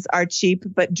beans are cheap,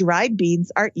 but dried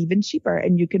beans are even cheaper,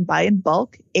 and you can buy in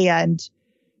bulk and,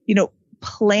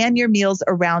 plan your meals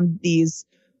around these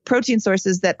protein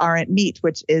sources that aren't meat,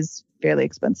 which is fairly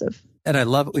expensive. And I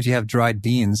love it when you have dried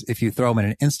beans. If you throw them in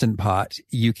an Instant Pot,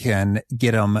 you can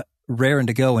get them raring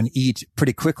to go and eat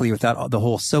pretty quickly without the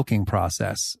whole soaking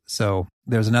process. So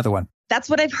there's another one. That's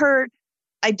what I've heard.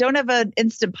 I don't have an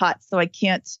Instant Pot, so I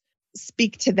can't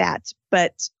speak to that.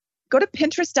 But go to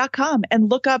Pinterest.com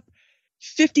and look up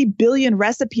 50 billion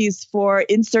recipes for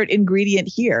insert ingredient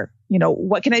here.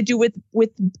 What can I do with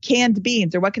canned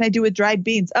beans, or what can I do with dried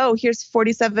beans? Oh, here's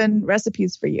 47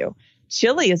 recipes for you.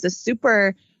 Chili is a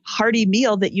super hearty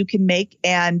meal that you can make.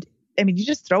 And you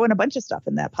just throw in a bunch of stuff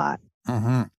in that pot.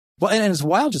 Mm-hmm. Well, and it's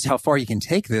wild just how far you can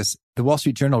take this. The Wall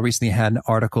Street Journal recently had an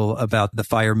article about the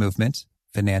FIRE movement,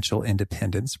 financial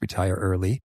independence, retire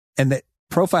early, and that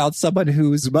profiled someone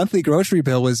whose monthly grocery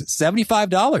bill was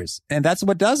 $75. And that's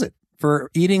what does it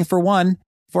for eating for one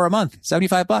for a month,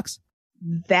 $75.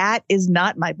 That is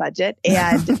not my budget.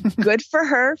 And good for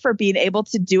her for being able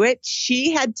to do it.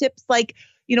 She had tips like,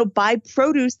 buy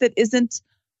produce that isn't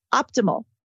optimal.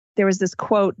 There was this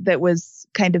quote that was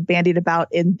kind of bandied about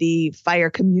in the FIRE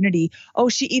community. Oh,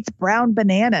 she eats brown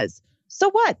bananas. So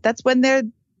what? That's when they're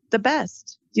the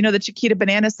best. The Chiquita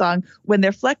Banana song, when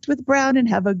they're flecked with brown and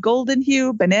have a golden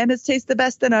hue, bananas taste the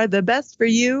best and are the best for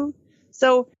you.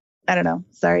 So I don't know.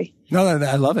 Sorry. No,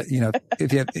 I love it.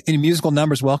 If you have any musical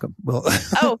numbers, welcome. We'll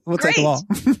take them all.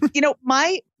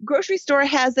 My grocery store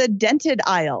has a dented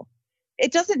aisle.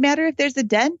 It doesn't matter if there's a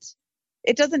dent.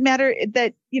 It doesn't matter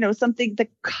that, something, the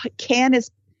can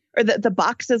is, or the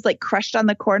box is like crushed on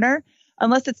the corner,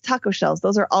 unless it's taco shells.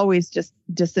 Those are always just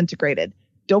disintegrated.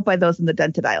 Don't buy those in the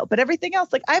dented aisle. But everything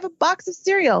else, like I have a box of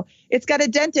cereal. It's got a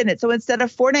dent in it. So instead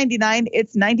of $4.99,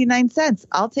 it's 99 cents.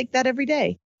 I'll take that every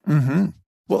day. Mm-hmm.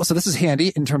 Well, so this is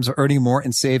handy in terms of earning more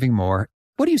and saving more.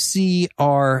 What do you see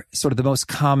are sort of the most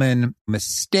common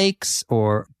mistakes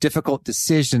or difficult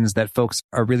decisions that folks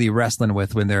are really wrestling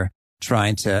with when they're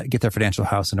trying to get their financial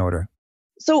house in order?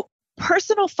 So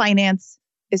personal finance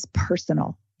is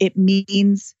personal. It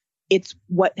means it's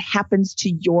what happens to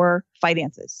your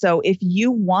finances. So if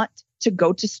you want to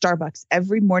go to Starbucks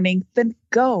every morning, then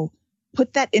go.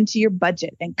 Put that into your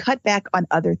budget and cut back on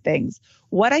other things.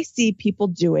 What I see people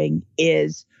doing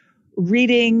is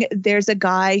reading. There's a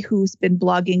guy who's been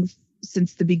blogging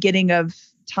since the beginning of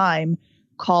time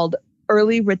called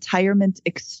Early Retirement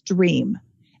Extreme.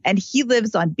 And he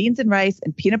lives on beans and rice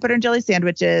and peanut butter and jelly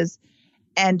sandwiches.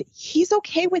 And he's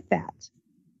okay with that.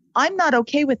 I'm not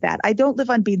okay with that. I don't live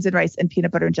on beans and rice and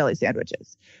peanut butter and jelly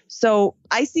sandwiches. So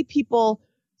I see people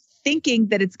thinking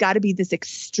that it's got to be this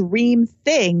extreme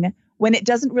thing when it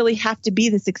doesn't really have to be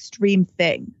this extreme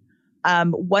thing.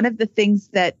 One of the things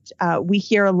that we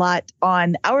hear a lot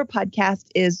on our podcast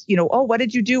is, oh, what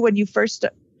did you do when you first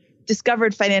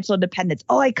discovered financial independence?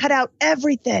 Oh, I cut out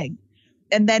everything.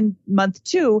 And then month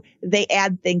 2, they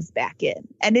add things back in.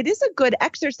 And it is a good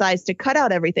exercise to cut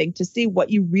out everything to see what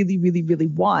you really, really, really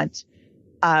want,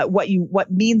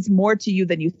 what means more to you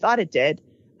than you thought it did,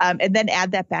 and then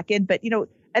add that back in. But,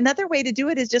 another way to do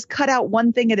it is just cut out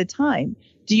one thing at a time.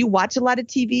 Do you watch a lot of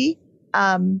TV?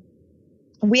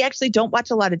 We actually don't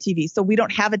watch a lot of TV, so we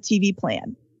don't have a TV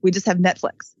plan. We just have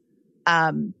Netflix.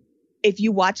 If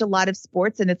you watch a lot of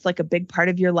sports and it's like a big part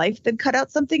of your life, then cut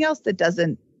out something else that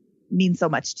doesn't mean so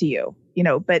much to you,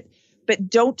 but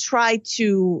don't try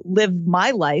to live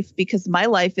my life, because my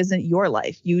life isn't your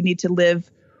life. You need to live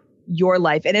your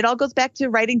life. And it all goes back to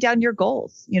writing down your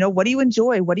goals. What do you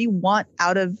enjoy? What do you want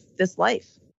out of this life?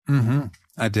 Mm-hmm.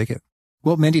 I dig it.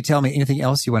 Well, Mindy, tell me anything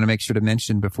else you want to make sure to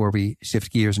mention before we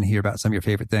shift gears and hear about some of your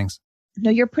favorite things.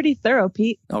 No, you're pretty thorough,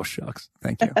 Pete. Oh, shucks.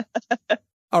 Thank you.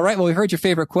 All right. Well, we heard your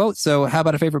favorite quote. So how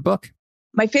about a favorite book?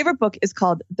 My favorite book is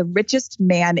called The Richest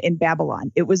Man in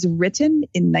Babylon. It was written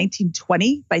in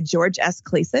 1920 by George S.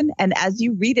 Clason. And as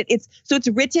you read it, it's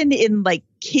written in like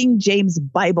King James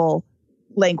Bible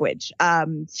language,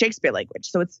 Shakespeare language.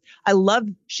 So I love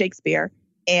Shakespeare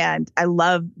and I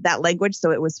love that language.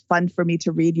 So it was fun for me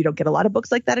to read. You don't get a lot of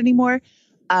books like that anymore.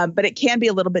 But it can be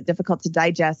a little bit difficult to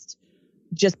digest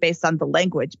just based on the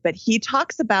language. But he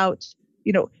talks about,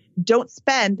 don't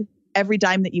spend every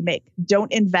dime that you make.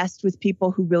 Don't invest with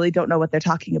people who really don't know what they're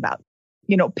talking about.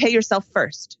 Pay yourself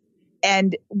first.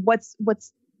 And what's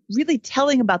really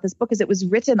telling about this book is it was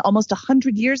written almost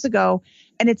 100 years ago,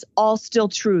 and it's all still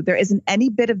true. There isn't any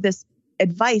bit of this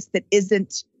advice that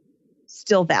isn't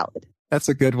still valid. That's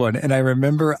a good one. And I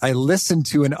remember I listened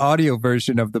to an audio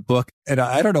version of the book, and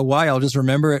I don't know why, I'll just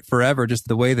remember it forever. Just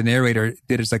the way the narrator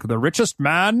did it. It's like, the richest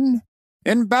man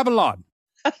in Babylon.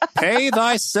 Pay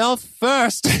thyself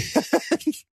first.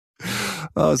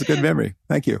 Oh, it's a good memory.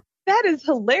 Thank you. That is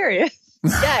hilarious.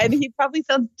 Yeah, and he probably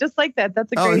sounds just like that.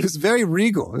 That's a great... Oh, it was very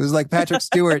regal. It was like Patrick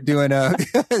Stewart doing a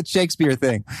Shakespeare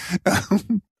thing.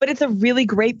 But it's a really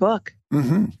great book.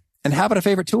 Mm-hmm. And how about a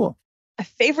favorite tool? A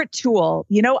favorite tool,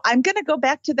 I'm going to go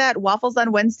back to that Waffles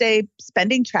on Wednesday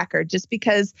spending tracker just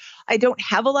because I don't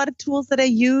have a lot of tools that I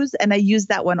use, and I use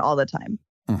that one all the time.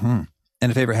 Mm-hmm.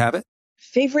 And a favorite habit?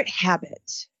 Favorite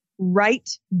habit,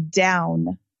 write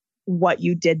down what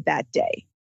you did that day.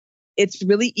 It's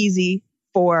really easy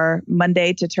for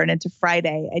Monday to turn into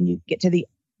Friday, and you get to the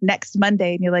next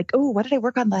Monday and you're like, oh, what did I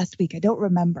work on last week? I don't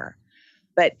remember.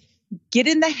 But get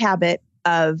in the habit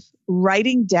of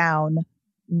writing down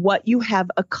what you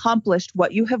have accomplished,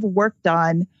 what you have worked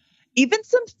on, even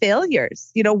some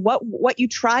failures, what you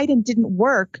tried and didn't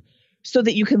work, so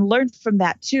that you can learn from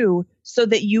that too, so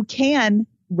that you can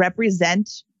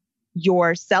represent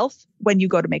yourself when you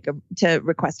go to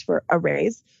request for a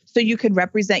raise, so you can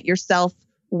represent yourself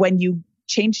when you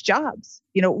change jobs.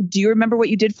 Do you remember what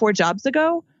you did 4 jobs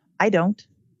ago? I don't.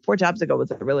 4 jobs ago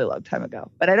was a really long time ago,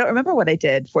 but I don't remember what I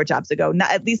did 4 jobs ago.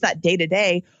 At least not day to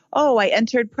day. Oh, I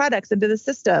entered products into the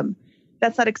system.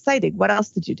 That's not exciting. What else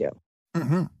did you do?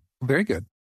 Mm-hmm. Very good.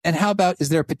 And how about, is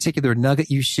there a particular nugget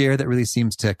you share that really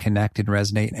seems to connect and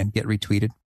resonate and get retweeted?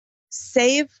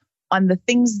 Save on the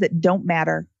things that don't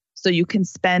matter so you can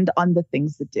spend on the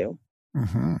things that do.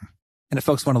 Mm-hmm. And if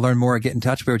folks want to learn more or get in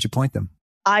touch, where would you point them?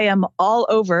 I am all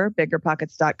over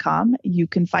biggerpockets.com. You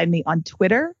can find me on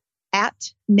Twitter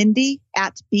at Mindy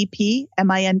at BP,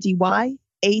 MINDY,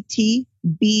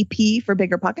 ATBP for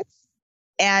Bigger Pockets.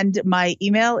 And my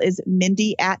email is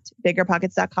Mindy at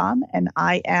biggerpockets.com. And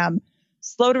I am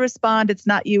slow to respond. It's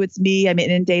not you, it's me. I'm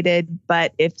inundated.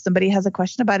 But if somebody has a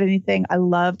question about anything, I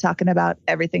love talking about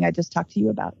everything I just talked to you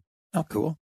about. Oh,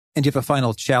 cool. And do you have a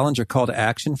final challenge or call to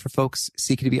action for folks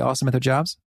seeking to be awesome at their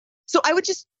jobs? So I would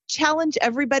just challenge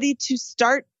everybody to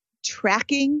start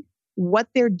tracking what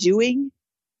they're doing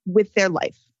with their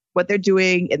life, what they're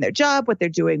doing in their job, what they're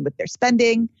doing with their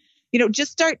spending.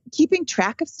 Just start keeping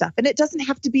track of stuff. And it doesn't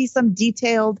have to be some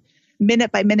detailed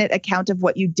minute by minute account of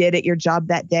what you did at your job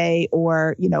that day,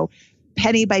 or,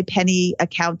 penny by penny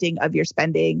accounting of your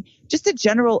spending. Just a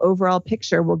general overall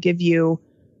picture will give you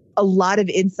a lot of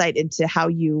insight into how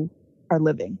you are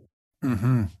living.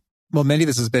 Mm-hmm. Well, Mindy,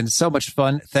 this has been so much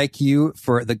fun. Thank you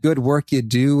for the good work you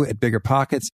do at Bigger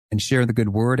Pockets and sharing the good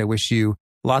word. I wish you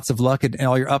lots of luck in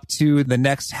all you're up to, the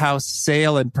next house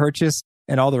sale and purchase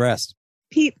and all the rest.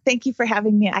 Pete, thank you for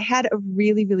having me. I had a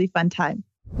really, really fun time.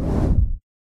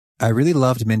 I really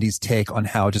loved Mindy's take on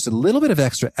how just a little bit of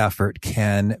extra effort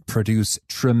can produce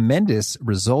tremendous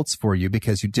results for you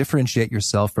because you differentiate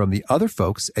yourself from the other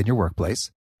folks in your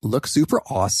workplace, look super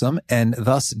awesome, and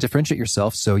thus differentiate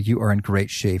yourself so you are in great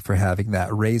shape for having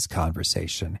that raise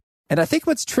conversation. And I think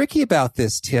what's tricky about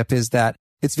this tip is that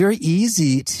it's very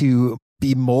easy to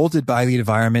be molded by the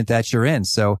environment that you're in.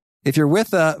 So if you're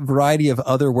with a variety of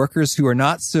other workers who are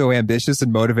not so ambitious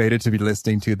and motivated to be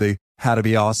listening to the How to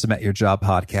Be Awesome at Your Job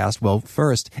podcast, well,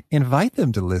 first, invite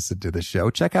them to listen to the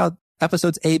show. Check out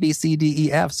episodes A, B, C, D,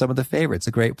 E, F, some of the favorites.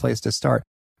 A great place to start.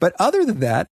 But other than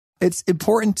that, it's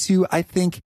important to, I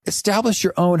think, establish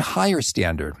your own higher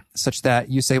standard such that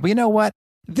you say, well, you know what?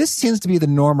 This tends to be the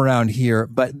norm around here,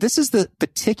 but this is the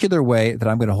particular way that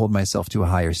I'm going to hold myself to a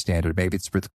higher standard. Maybe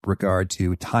it's with regard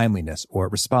to timeliness or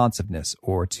responsiveness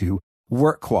or to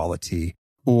work quality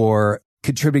or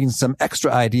contributing some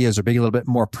extra ideas or being a little bit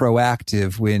more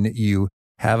proactive when you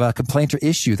have a complaint or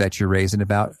issue that you're raising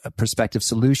about prospective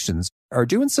solutions, or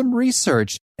doing some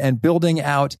research and building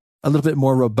out a little bit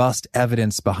more robust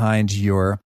evidence behind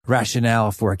your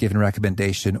rationale for a given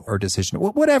recommendation or decision,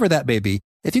 whatever that may be.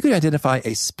 If you could identify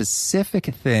a specific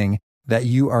thing that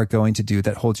you are going to do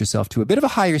that holds yourself to a bit of a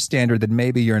higher standard than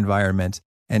maybe your environment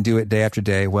and do it day after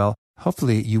day, well,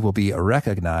 hopefully you will be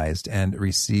recognized and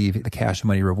receive the cash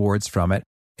money rewards from it.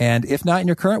 And if not in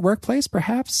your current workplace,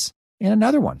 perhaps in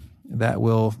another one that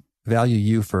will value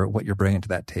you for what you're bringing to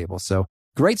that table. So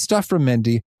great stuff from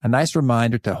Mindy. A nice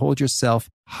reminder to hold yourself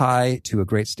high to a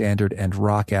great standard and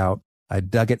rock out. I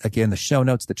dug it. Again, the show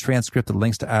notes, the transcript, the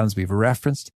links to items we've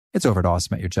referenced. It's over at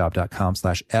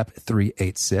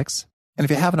awesomeatyourjob.com/ep386. And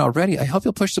if you haven't already, I hope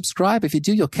you'll push subscribe. If you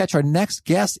do, you'll catch our next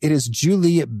guest. It is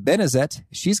Julie Benezet.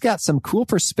 She's got some cool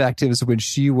perspectives when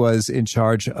she was in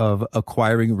charge of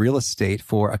acquiring real estate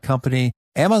for a company,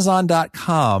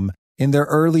 Amazon.com, in their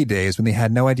early days when they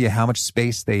had no idea how much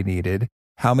space they needed,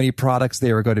 how many products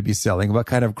they were going to be selling, what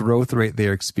kind of growth rate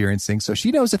they're experiencing. So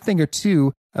she knows a thing or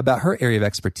two about her area of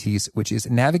expertise, which is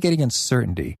navigating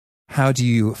uncertainty. How do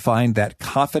you find that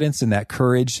confidence and that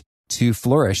courage to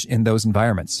flourish in those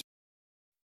environments?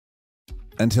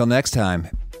 Until next time,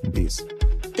 peace.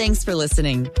 Thanks for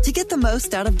listening. To get the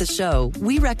most out of the show,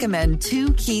 we recommend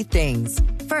 2 key things.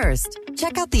 First,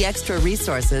 check out the extra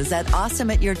resources at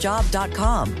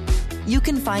awesomeatyourjob.com. You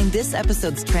can find this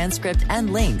episode's transcript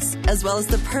and links, as well as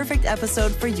the perfect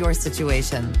episode for your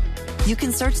situation. You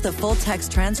can search the full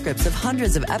text transcripts of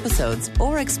hundreds of episodes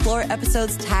or explore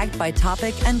episodes tagged by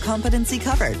topic and competency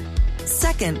covered.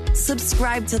 Second,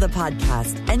 subscribe to the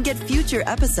podcast and get future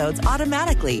episodes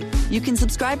automatically. You can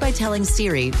subscribe by telling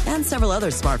Siri and several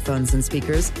other smartphones and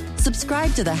speakers,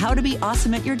 subscribe to the How to Be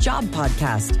Awesome at Your Job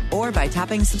podcast, or by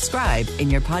tapping subscribe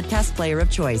in your podcast player of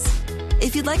choice.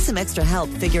 If you'd like some extra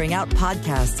help figuring out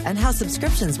podcasts and how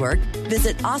subscriptions work,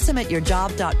 visit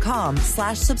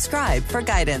awesomeatyourjob.com/subscribe for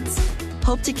guidance.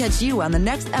 Hope to catch you on the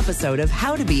next episode of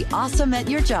How to Be Awesome at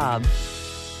Your Job.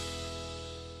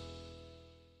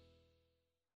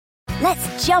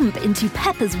 Let's jump into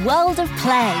Peppa's world of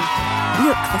play.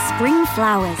 Look for spring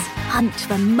flowers, hunt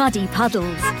for muddy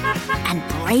puddles, and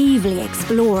bravely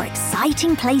explore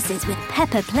exciting places with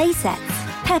Peppa playsets.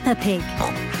 Peppa Pig,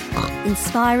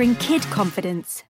 inspiring kid confidence.